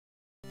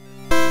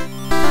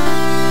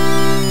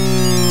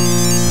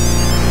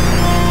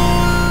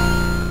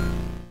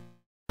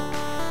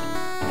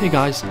Hey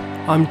guys,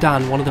 I'm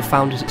Dan, one of the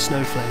founders at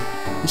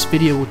Snowflake. This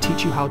video will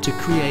teach you how to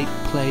create,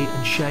 play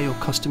and share your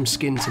custom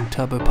skins in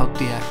Turbo Pug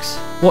DX.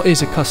 What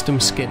is a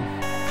custom skin?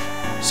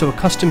 So a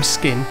custom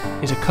skin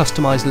is a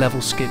customized level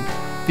skin.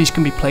 These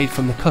can be played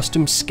from the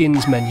custom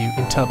skins menu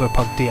in Turbo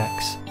Pug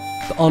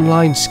DX. The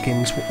online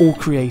skins were all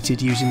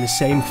created using the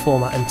same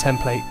format and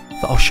template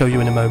that I'll show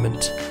you in a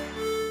moment.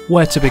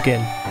 Where to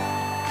begin?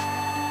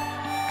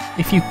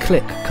 If you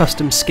click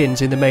custom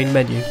skins in the main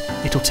menu,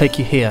 it'll take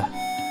you here.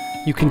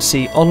 You can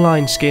see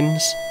online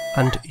skins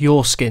and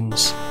your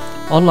skins.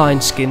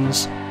 Online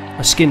skins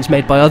are skins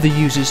made by other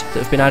users that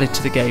have been added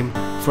to the game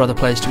for other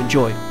players to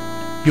enjoy.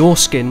 Your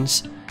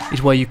skins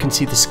is where you can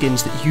see the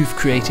skins that you've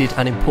created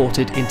and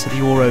imported into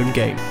your own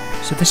game.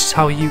 So this is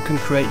how you can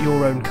create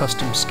your own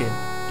custom skin.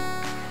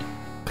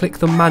 Click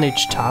the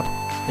Manage tab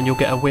and you'll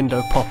get a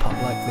window pop up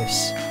like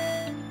this.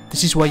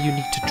 This is where you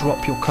need to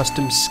drop your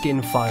custom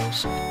skin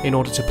files in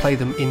order to play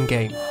them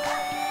in-game.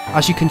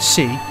 As you can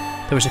see,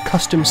 there is a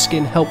custom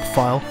skin help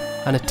file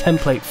and a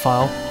template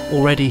file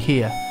already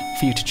here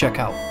for you to check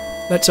out.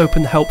 Let's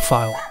open the help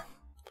file.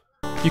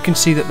 You can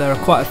see that there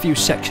are quite a few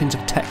sections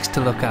of text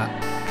to look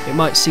at. It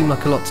might seem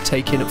like a lot to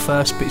take in at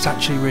first, but it's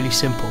actually really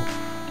simple.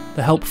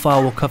 The help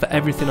file will cover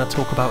everything I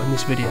talk about in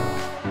this video.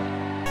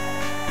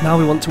 Now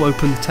we want to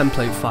open the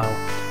template file.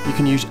 You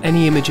can use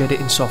any image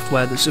editing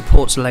software that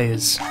supports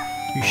layers.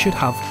 You should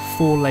have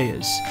 4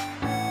 layers.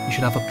 You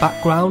should have a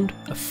background,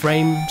 a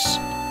frames,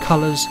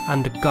 colours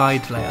and a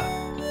guide layer.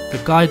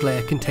 The guide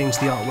layer contains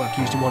the artwork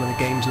used in one of the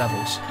game's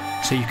levels,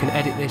 so you can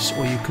edit this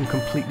or you can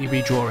completely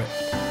redraw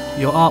it.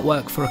 Your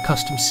artwork for a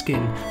custom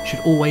skin should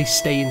always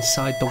stay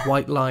inside the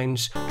white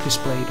lines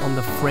displayed on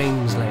the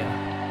frames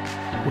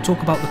layer. We'll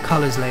talk about the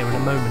colours layer in a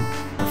moment,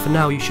 but for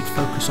now you should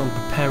focus on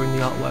preparing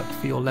the artwork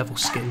for your level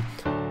skin.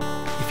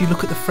 If you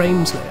look at the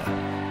frames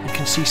layer, you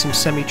can see some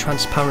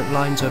semi-transparent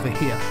lines over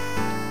here.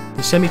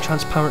 The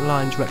semi-transparent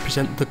lines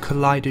represent the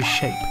collider's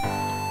shape.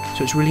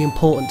 So it's really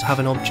important to have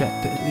an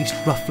object that at least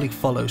roughly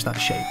follows that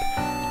shape.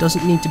 It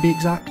doesn't need to be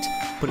exact,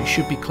 but it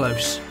should be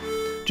close.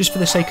 Just for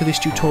the sake of this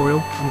tutorial,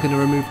 I'm going to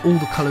remove all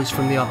the colours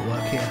from the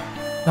artwork here.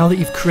 Now that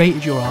you've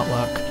created your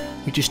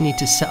artwork, we just need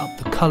to set up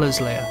the colours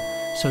layer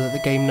so that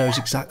the game knows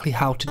exactly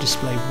how to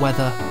display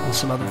weather and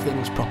some other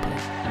things properly.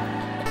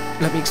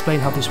 Let me explain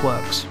how this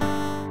works.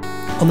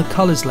 On the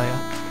colours layer,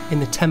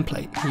 in the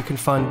template, you can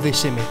find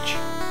this image.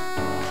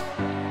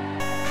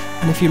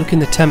 And if you look in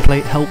the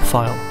template help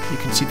file, you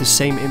can see the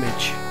same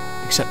image,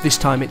 except this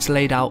time it's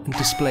laid out and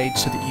displayed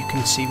so that you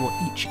can see what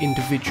each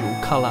individual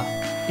colour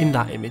in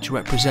that image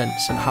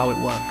represents and how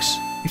it works.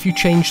 If you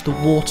change the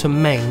water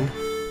main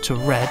to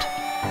red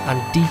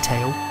and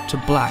detail to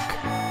black,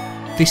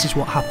 this is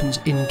what happens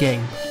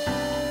in-game.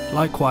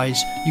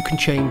 Likewise, you can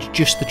change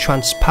just the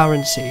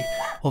transparency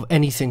of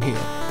anything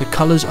here. The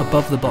colours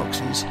above the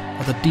boxes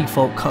are the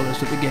default colours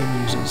that the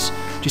game uses,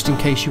 just in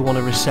case you want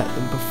to reset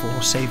them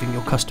before saving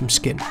your custom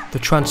skin. The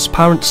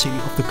transparency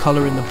of the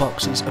colour in the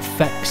boxes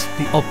affects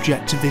the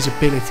object's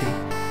visibility.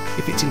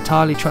 If it's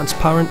entirely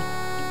transparent,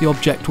 the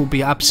object will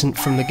be absent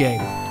from the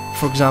game.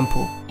 For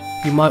example,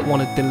 you might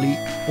want to delete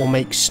or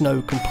make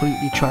snow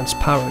completely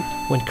transparent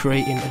when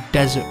creating a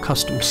desert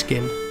custom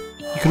skin.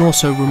 You can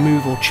also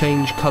remove or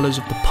change colours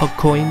of the pug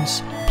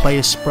coins,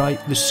 player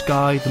sprite, the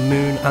sky, the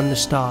moon and the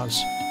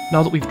stars.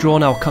 Now that we've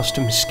drawn our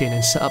custom skin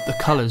and set up the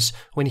colours,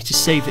 we need to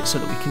save it so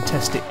that we can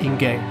test it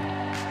in-game.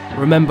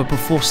 Remember,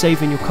 before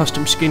saving your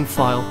custom skin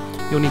file,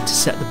 you'll need to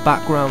set the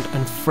background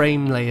and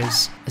frame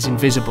layers as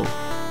invisible.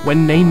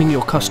 When naming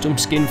your custom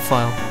skin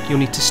file, you'll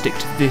need to stick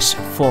to this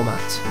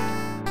format.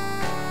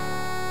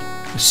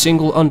 A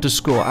single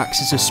underscore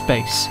acts as a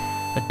space.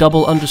 A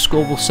double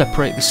underscore will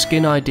separate the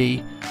skin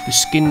ID, the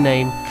skin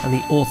name and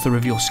the author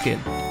of your skin.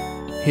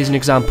 Here's an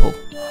example.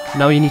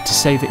 Now you need to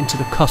save it into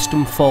the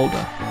custom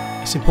folder.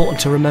 It's important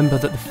to remember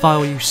that the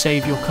file you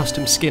save your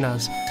custom skin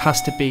as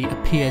has to be a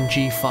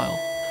PNG file,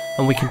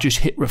 and we can just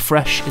hit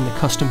refresh in the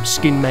custom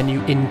skin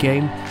menu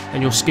in-game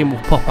and your skin will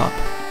pop up.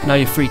 Now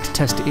you're free to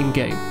test it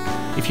in-game.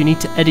 If you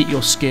need to edit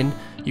your skin,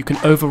 you can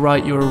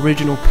overwrite your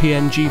original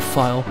PNG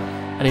file,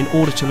 and in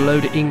order to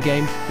load it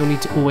in-game, you'll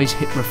need to always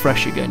hit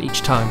refresh again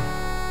each time.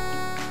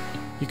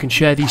 You can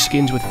share these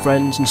skins with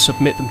friends and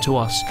submit them to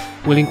us.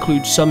 We'll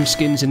include some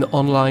skins in the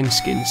online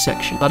skins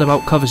section. That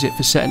about covers it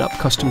for setting up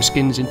custom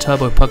skins in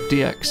Turbo Pug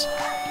DX.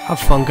 Have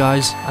fun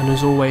guys, and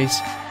as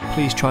always,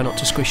 please try not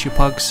to squish your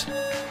pugs.